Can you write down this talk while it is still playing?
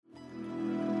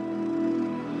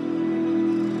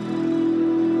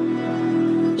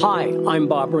Hi, I'm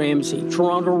Bob Ramsay,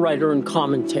 Toronto writer and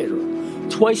commentator.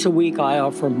 Twice a week, I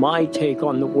offer my take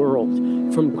on the world,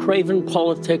 from craven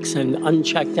politics and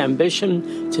unchecked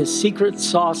ambition to secret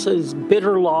sauces,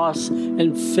 bitter loss,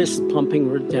 and fist-pumping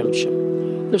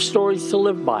redemption. They're stories to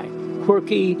live by.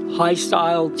 Quirky,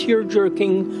 high-style,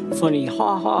 tear-jerking, funny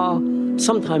ha-ha,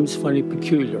 sometimes funny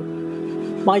peculiar.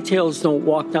 My tales don't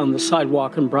walk down the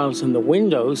sidewalk and browse in the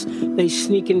windows. They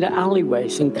sneak into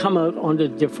alleyways and come out onto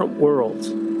different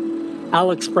worlds.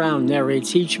 Alex Brown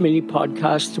narrates each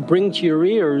mini-podcast to bring to your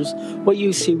ears what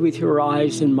you see with your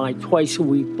eyes in my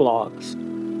twice-a-week blogs.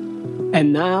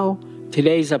 And now,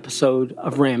 today's episode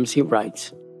of Ramsay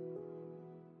Writes.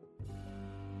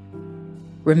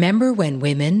 Remember when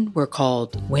women were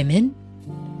called women?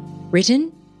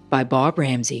 Written by Bob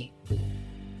Ramsay.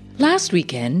 Last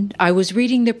weekend, I was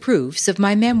reading the proofs of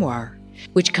my memoir,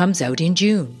 which comes out in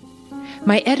June.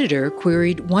 My editor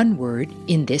queried one word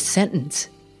in this sentence.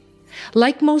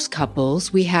 Like most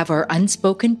couples, we have our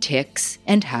unspoken tics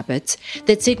and habits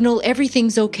that signal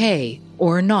everything's okay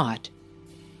or not.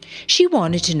 She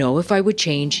wanted to know if I would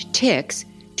change tics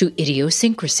to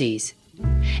idiosyncrasies.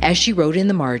 As she wrote in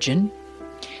the margin,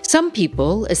 some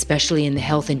people, especially in the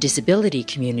health and disability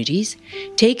communities,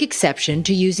 take exception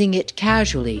to using it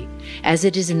casually, as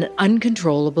it is an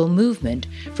uncontrollable movement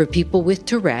for people with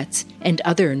Tourette's and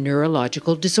other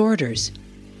neurological disorders.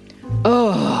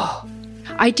 Oh!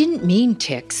 I didn't mean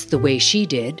tics the way she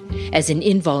did, as an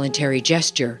involuntary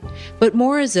gesture, but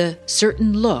more as a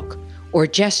certain look or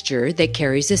gesture that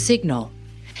carries a signal.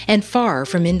 And far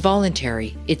from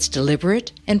involuntary, it's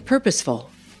deliberate and purposeful.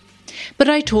 But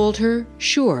I told her,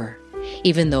 sure,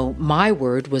 even though my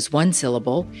word was 1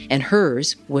 syllable and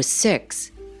hers was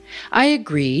 6. I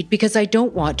agreed because I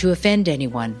don't want to offend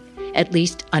anyone, at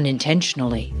least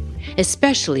unintentionally,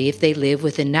 especially if they live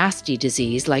with a nasty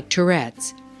disease like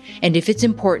Tourette's, and if it's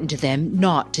important to them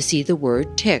not to see the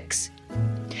word tics.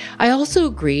 I also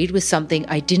agreed with something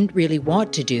I didn't really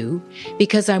want to do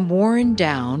because I'm worn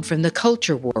down from the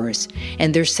culture wars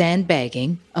and their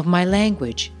sandbagging of my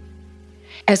language.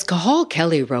 As Cahal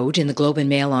Kelly wrote in the Globe and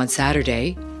Mail on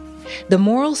Saturday, the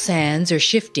moral sands are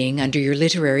shifting under your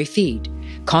literary feet,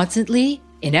 constantly,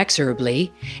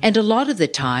 inexorably, and a lot of the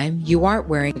time you aren't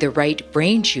wearing the right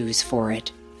brain shoes for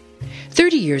it.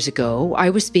 30 years ago,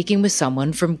 I was speaking with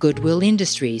someone from Goodwill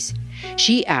Industries.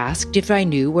 She asked if I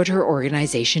knew what her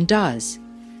organization does.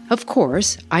 Of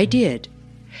course, I did.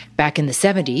 Back in the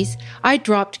 70s, I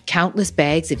dropped countless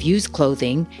bags of used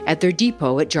clothing at their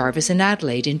depot at Jarvis and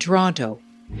Adelaide in Toronto.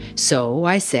 So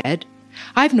I said,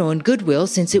 I've known Goodwill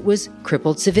since it was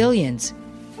crippled civilians.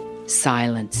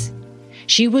 Silence.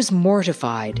 She was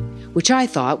mortified, which I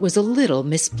thought was a little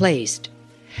misplaced.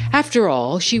 After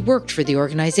all, she worked for the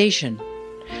organization.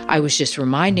 I was just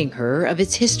reminding her of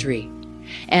its history.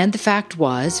 And the fact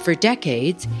was, for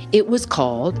decades, it was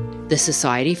called the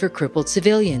Society for Crippled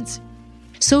Civilians.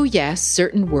 So yes,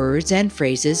 certain words and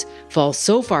phrases fall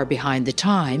so far behind the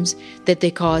times that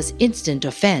they cause instant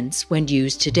offense when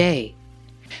used today.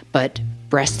 But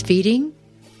breastfeeding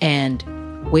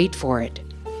and, wait for it,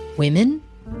 women?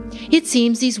 It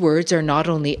seems these words are not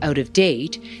only out of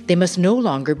date, they must no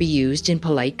longer be used in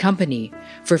polite company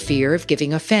for fear of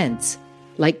giving offense,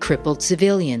 like crippled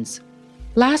civilians.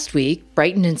 Last week,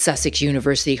 Brighton and Sussex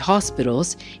University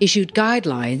hospitals issued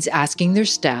guidelines asking their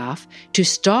staff to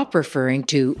stop referring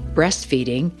to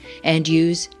breastfeeding and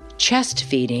use chest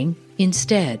feeding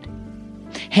instead.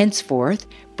 Henceforth,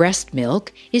 breast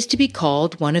milk is to be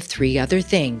called one of 3 other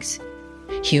things: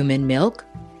 human milk,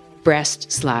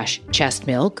 breast/chest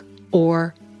milk,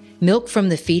 or milk from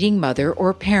the feeding mother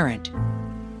or parent.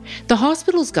 The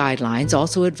hospital's guidelines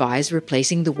also advise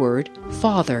replacing the word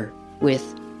father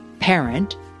with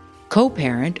parent,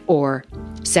 co-parent, or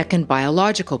second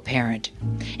biological parent,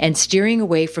 and steering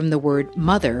away from the word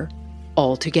mother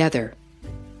altogether.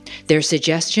 Their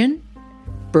suggestion?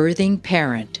 Birthing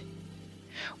parent.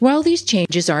 While these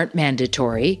changes aren't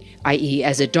mandatory, i.e.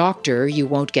 as a doctor you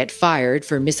won't get fired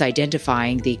for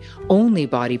misidentifying the only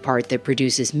body part that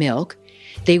produces milk,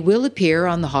 they will appear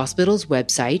on the hospital's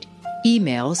website,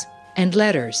 emails, and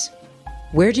letters.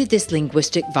 Where did this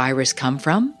linguistic virus come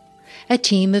from? A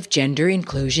team of gender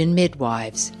inclusion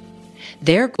midwives.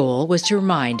 Their goal was to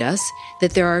remind us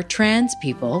that there are trans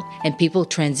people and people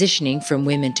transitioning from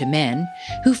women to men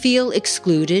who feel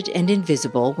excluded and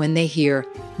invisible when they hear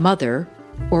mother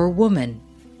or woman.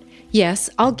 Yes,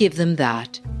 I'll give them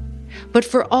that. But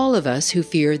for all of us who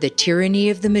fear the tyranny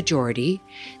of the majority,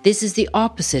 this is the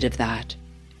opposite of that.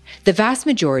 The vast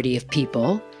majority of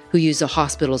people who use a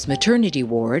hospital's maternity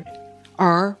ward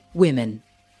are women.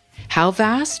 How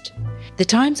vast? The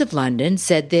Times of London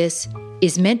said this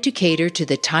is meant to cater to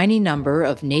the tiny number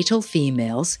of natal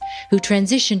females who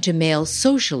transition to males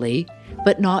socially,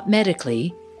 but not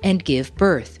medically, and give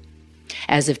birth.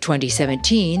 As of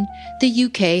 2017, the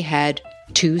UK had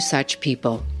 2 such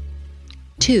people.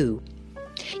 2.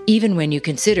 Even when you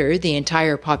consider the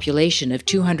entire population of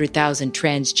 200,000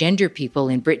 transgender people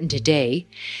in Britain today,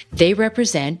 they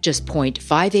represent just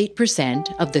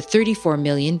 0.58% of the 34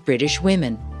 million British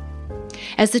women.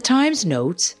 As the Times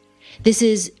notes, this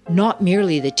is not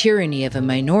merely the tyranny of a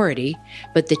minority,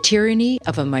 but the tyranny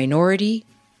of a minority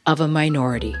of a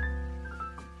minority.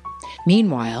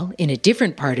 Meanwhile, in a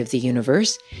different part of the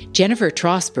universe, Jennifer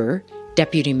Trosper,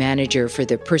 deputy manager for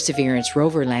the Perseverance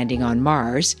rover landing on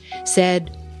Mars,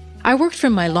 said, "I worked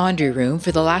from my laundry room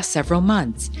for the last several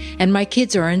months, and my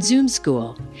kids are in Zoom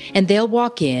school, and they'll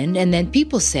walk in and then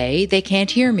people say they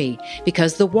can't hear me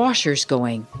because the washer's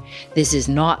going. This is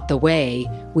not the way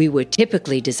we would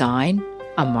typically design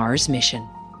a Mars mission."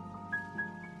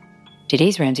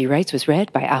 Today's Ramsay Writes was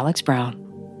read by Alex Brown.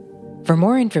 For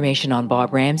more information on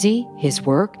Bob Ramsay, his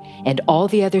work, and all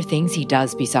the other things he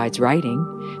does besides writing,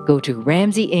 go to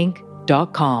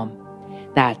ramsayinc.com.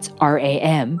 That's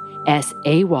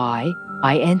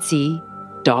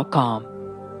RAMSAYINC.com.